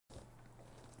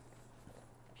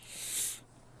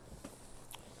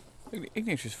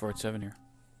Ignatius47 here.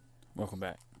 Welcome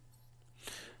back.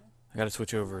 I gotta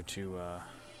switch over to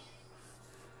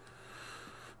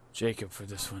Jacob for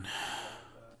this one.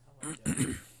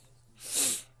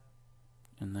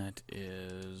 And that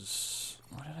is...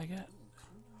 What did I get?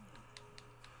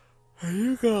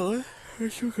 You got it. I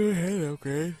shook my head,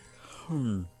 okay.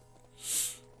 I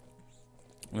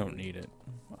don't need it,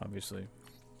 obviously,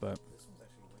 but...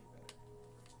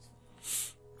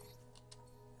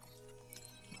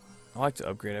 I like to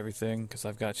upgrade everything because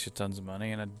I've got shit tons of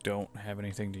money and I don't have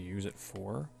anything to use it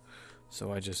for.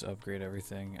 So I just upgrade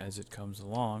everything as it comes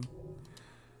along.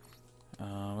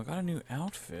 I got a new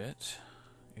outfit.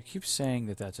 It keeps saying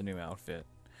that that's a new outfit.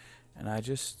 And I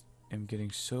just am getting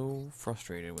so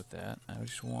frustrated with that. I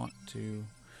just want to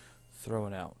throw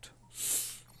it out.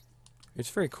 It's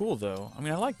very cool though. I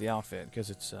mean, I like the outfit because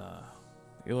it's,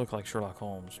 you look like Sherlock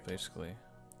Holmes, basically.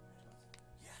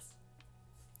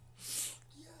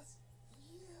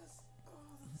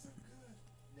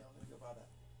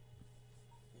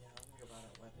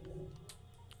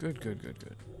 Good, good, good,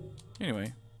 good.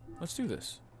 Anyway, let's do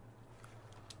this.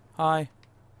 Hi.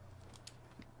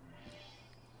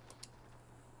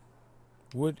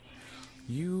 Would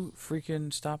you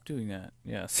freaking stop doing that?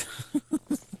 Yes.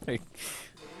 Like,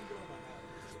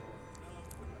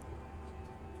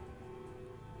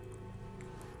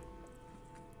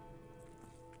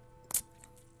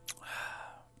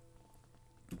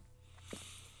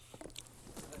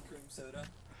 cream soda.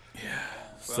 yeah,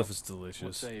 stuff is delicious.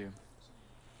 What say you?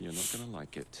 You're not gonna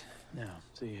like it. Now,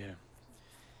 see here.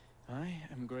 I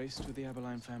am graced with the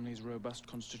Aberline family's robust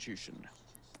constitution.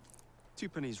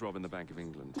 Twopenny's robbing the Bank of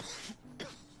England.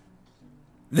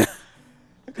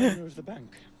 Governor of the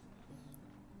bank.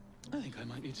 I think I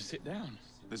might need to sit down.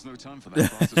 There's no time for that.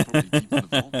 Brass is probably deep in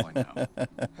the vault by now.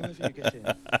 However you get in.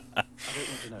 I don't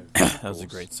want to know. That was a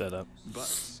great setup.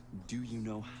 But do you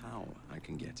know how I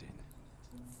can get in?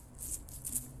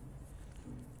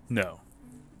 No.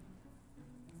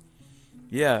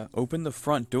 Yeah, open the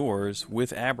front doors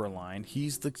with Aberline.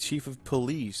 He's the chief of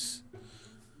police.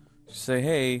 Say,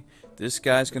 hey, this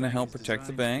guy's going to help protect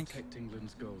the bank. Protect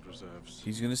England's gold reserves.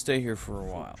 He's going to stay here for a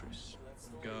while. Fortress,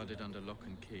 guarded under lock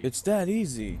and key. It's that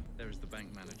easy. There is the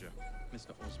bank manager, Mr.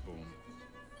 Osborne.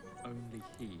 Only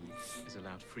he is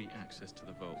allowed free access to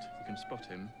the vault. You can spot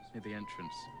him near the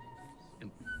entrance.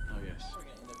 Oh yes,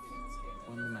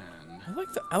 one man.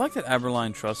 I like that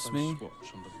Aberline trusts Close me.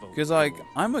 watch on the vault Because, like, door,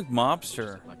 I'm a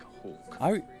mobster. like a hawk.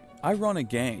 I run a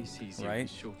gang, He sees you, right?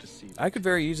 he's sure to see I could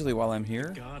very easily, while I'm here,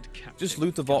 Guard captain just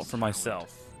loot the vault Gus for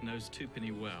myself. Howard knows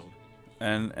Twopenny well.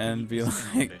 And be He is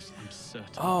like, this, I'm certain.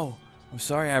 oh, I'm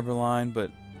sorry, Aberline,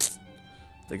 but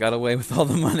they got away with all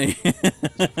the money.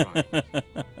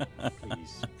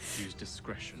 Please use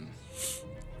discretion.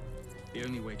 The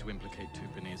only way to implicate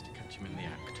Twopenny is to catch him in the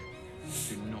act.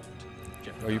 Do not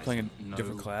jeopardize. Are you playing a no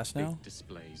different class big now?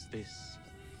 Displays. This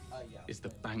is the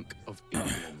Bank of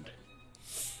England.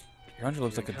 Your hunter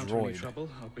looks If like you a encounter any droid. trouble,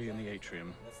 I'll be in the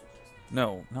atrium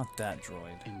No, not that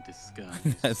droid. in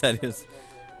disguise. That is.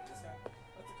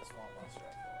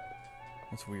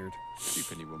 That's weird.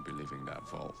 Twopenny won't be leaving that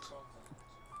vault.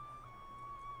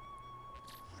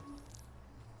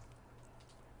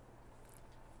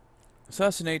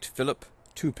 Assassinate Philip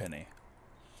Twopenny.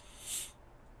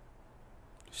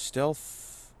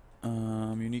 Stealth,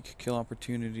 unique kill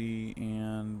opportunity,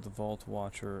 and the Vault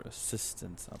Watcher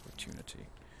assistance opportunity.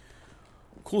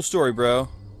 Cool story, bro.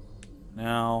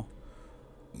 Now,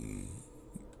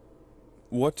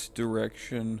 what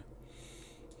direction?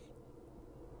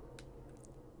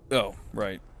 Oh,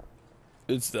 right.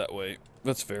 It's that way.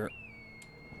 That's fair.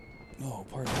 Oh,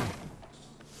 pardon me.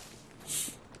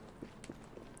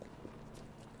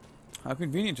 How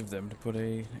convenient of them to put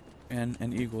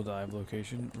an eagle dive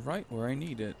location right where I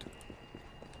need it.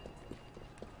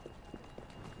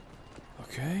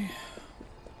 Okay.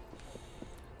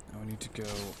 Now we need to go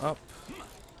up.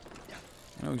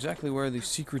 I know exactly where the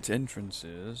secret entrance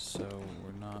is, so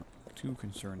we're not too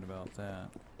concerned about that.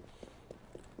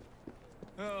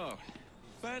 Oh,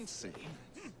 fancy.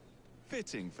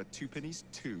 Fitting for Twopenny's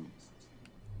tomb.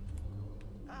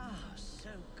 So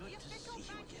good to see you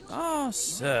again. Ah,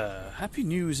 sir. Happy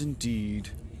news indeed.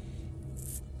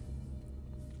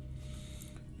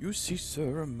 You see,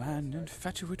 sir, a man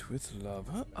infatuate with love,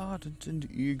 her ardent and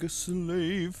eager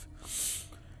slave.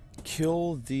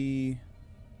 Kill the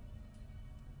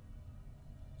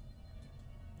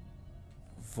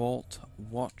Vault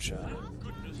Watcher.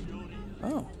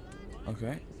 Oh,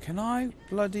 okay. Can I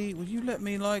bloody... Will you let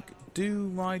me, like, do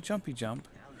my jumpy jump?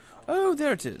 Oh,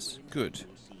 there it is. Good.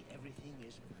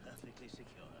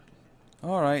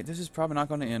 Alright, this is probably not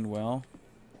going to end well.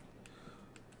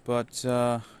 But,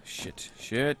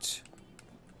 shit.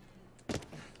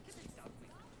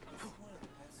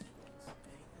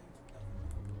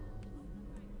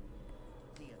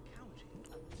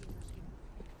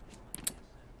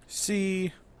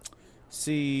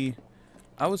 See,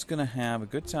 I was gonna have a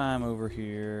good time over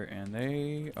here, and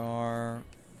they are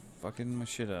fucking my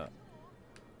shit up.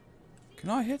 Can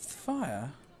I hit the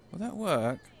fire? Will that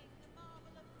work?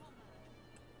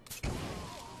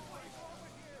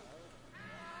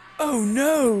 Oh,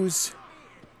 noes!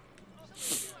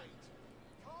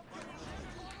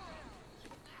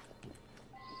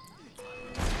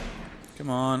 Come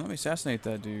on, let me assassinate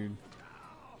that dude.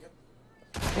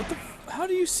 What the f- How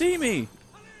do you see me?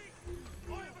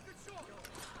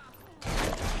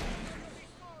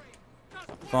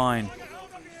 Fine.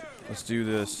 Let's do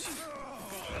this.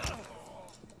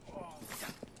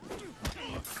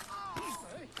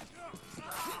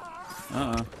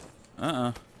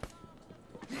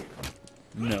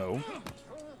 No.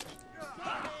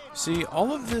 See,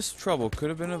 all of this trouble could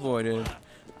have been avoided.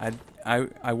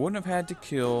 I wouldn't have had to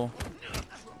kill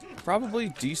probably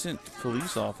decent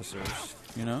police officers,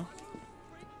 you know?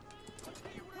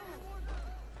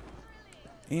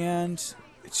 And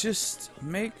it just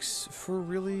makes for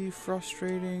really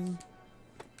frustrating.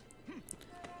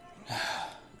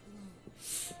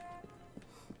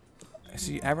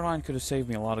 See, Aberline could have saved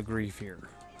me a lot of grief here,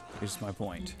 is my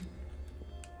point.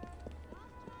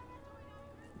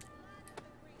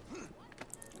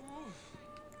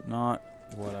 Not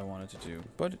what I wanted to do,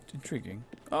 but intriguing.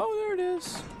 Oh, there it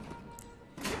is.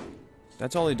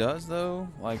 That's all he does, though?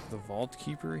 Like the Vault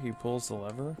Keeper, he pulls the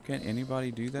lever? Can't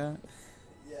anybody do that?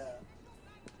 Yeah.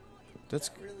 That's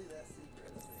Really that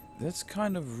secret. That's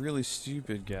kind of really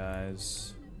stupid,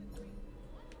 guys.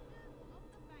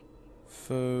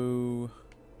 Faux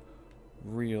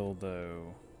real,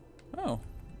 though. Oh,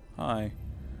 hi.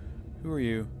 Who are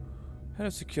you? Head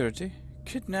of security.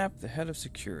 Kidnap the head of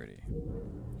security.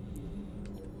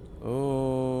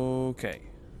 Okay.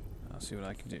 I'll see what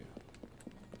I can do.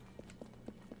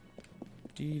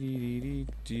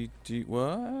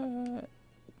 What?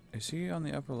 Is he on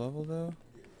the upper level, though?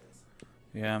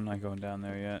 Yeah, I'm not going down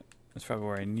there yet. That's probably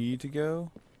where I need to go.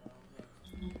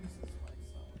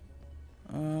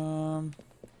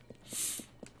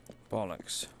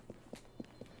 Bollocks.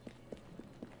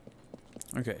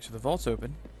 Okay, so the vault's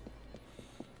open.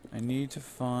 I need to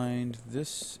find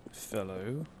this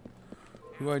fellow,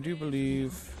 who I do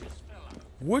believe...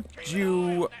 Would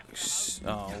you...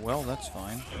 Oh, well, that's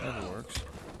fine. Whatever works.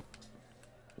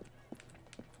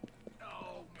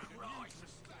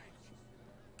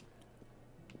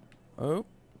 Oh.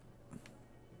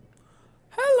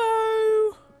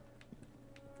 Hello!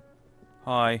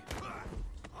 Hi.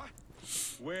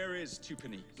 Where is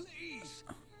Twopenny? Please,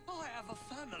 I have a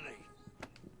family.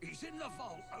 He's in the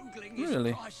vault ogling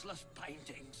Really? his priceless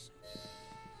paintings.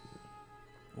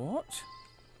 What?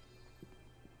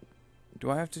 Do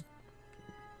I have to...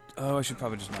 Oh, I should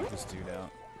probably just knock this dude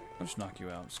out. I'll just knock you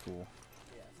out. It's cool.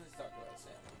 Yeah, let's talk about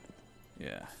Sam.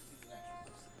 Yeah. He's an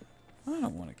actual person. I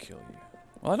don't want to kill you.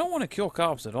 Well, I don't want to kill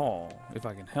cops at all, if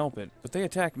I can help it. But they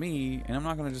attack me, and I'm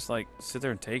not going to just, like, sit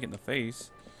there and take it in the face.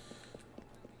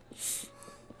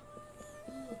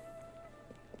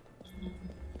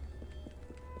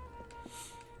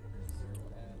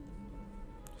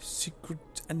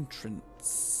 Secret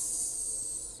entrance.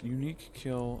 Unique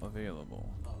kill available.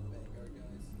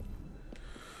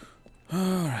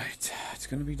 Alright. It's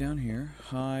going to be down here.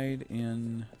 Hide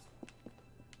in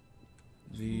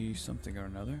the something or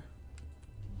another.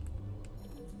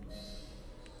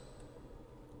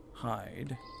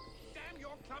 Hide. Damn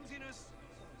your clumsiness!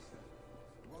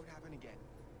 It won't happen again.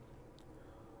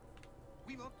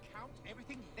 We will count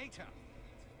everything later.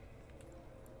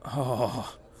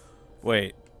 Oh.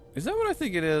 Wait. Is that what I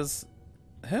think it is?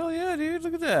 Hell yeah, dude.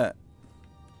 Look at that.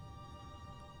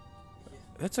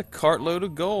 That's a cartload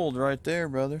of gold right there,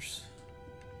 brothers.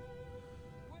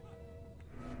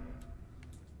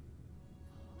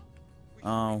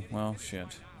 Oh, well,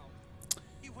 shit.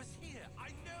 He was here, I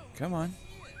know. Come on.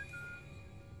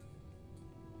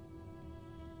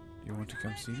 You want to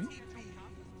come see me?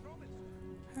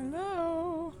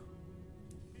 Hello.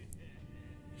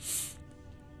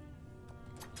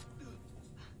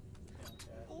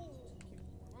 We'll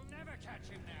never catch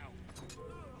him now.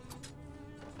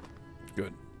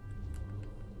 Good.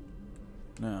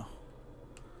 Now,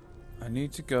 I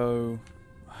need to go.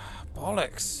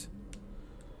 Bollocks.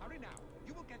 Hurry now.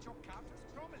 You will get your count as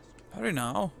promised. Hurry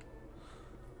now.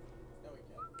 No, we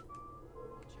can't.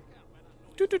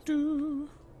 Do do do.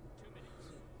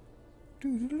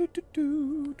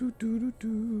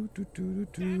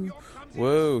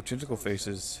 Whoa, tentacle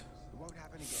faces. It won't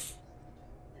happen again.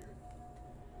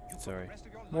 Sorry. Rest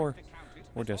of your life More to count it,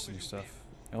 more as long Destiny as you stuff.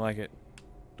 I like it.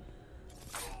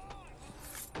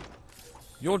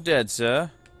 You're dead, sir.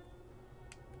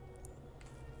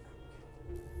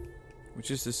 Which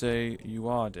is to say, you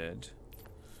are dead.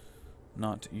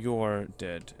 Not you're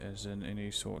dead, as in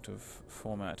any sort of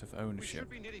format of We ownership. should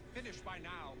be nearly finished by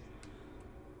now.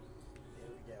 There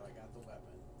we go, I got the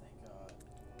weapon. Thank God.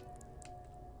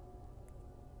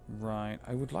 Right.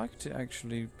 I would like to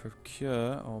actually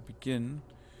procure or begin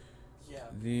Yeah.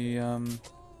 the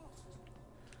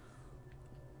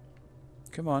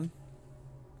come on.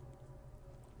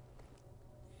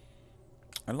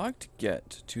 I'd like to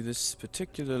get to this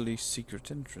particularly secret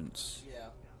entrance. Yeah.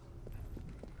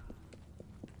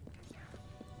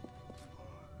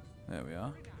 There we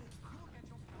are.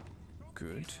 Good. I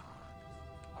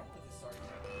don't know if this started.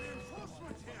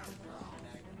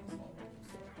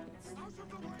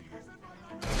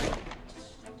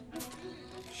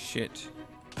 Shit.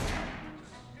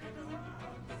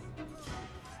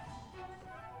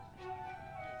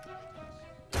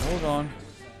 Hold on.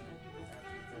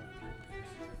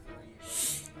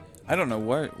 I don't know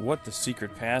what the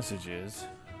secret passage is.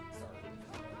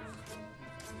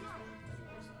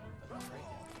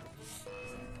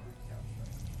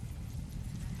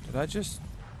 Did I just...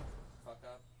 Fuck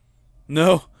up.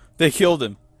 No, they killed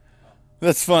him.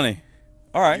 That's funny.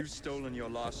 Alright. You've stolen your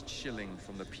last shilling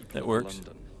from the people That of works.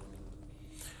 London.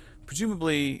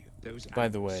 Presumably, Those by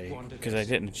the ants way, squandered because I us.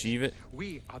 didn't achieve it,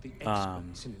 We are the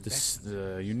experts in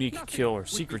the unique kill or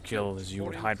secret kill is you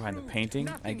would hide behind the painting,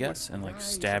 I guess, and like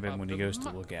stab him when he goes to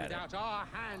look at it. Without our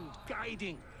hand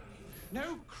guiding.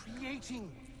 No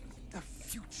creating the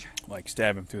future. Like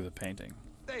stab him through the painting.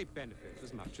 They benefit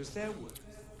as much as they're worth.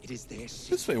 It is their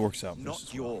This way works out. not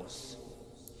just as well. yours.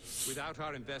 Without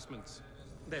our investments,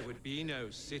 there would be no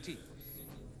city.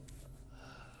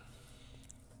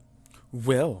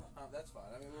 Well, That's fine.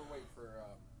 I mean, we're waiting for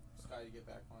Sky to get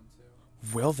back on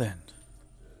too. well then.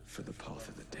 For the path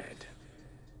of the dead.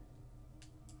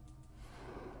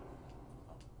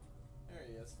 There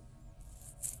he is.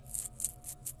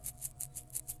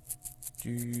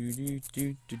 Do.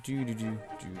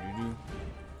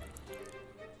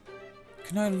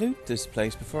 Can I loot this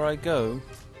place before I go?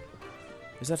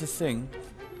 Is that a thing?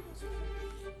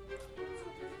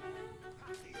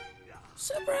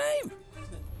 Supreme!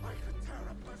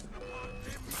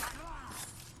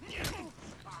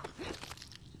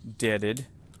 Deaded.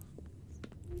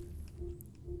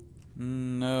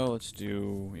 No, let's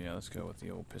do... Yeah, let's go with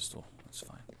the old pistol. That's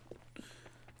fine.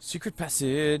 Secret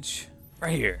passage!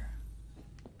 Right here.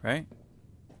 Right?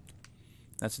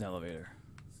 That's an elevator.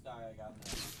 Sky, I got him.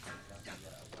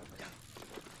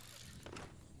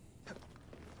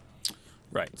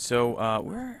 Right, so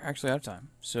we're actually out of time.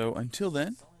 So until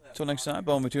then, until next time,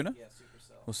 Bowen Matuna. Yeah,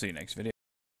 Supercell. We'll see you next video.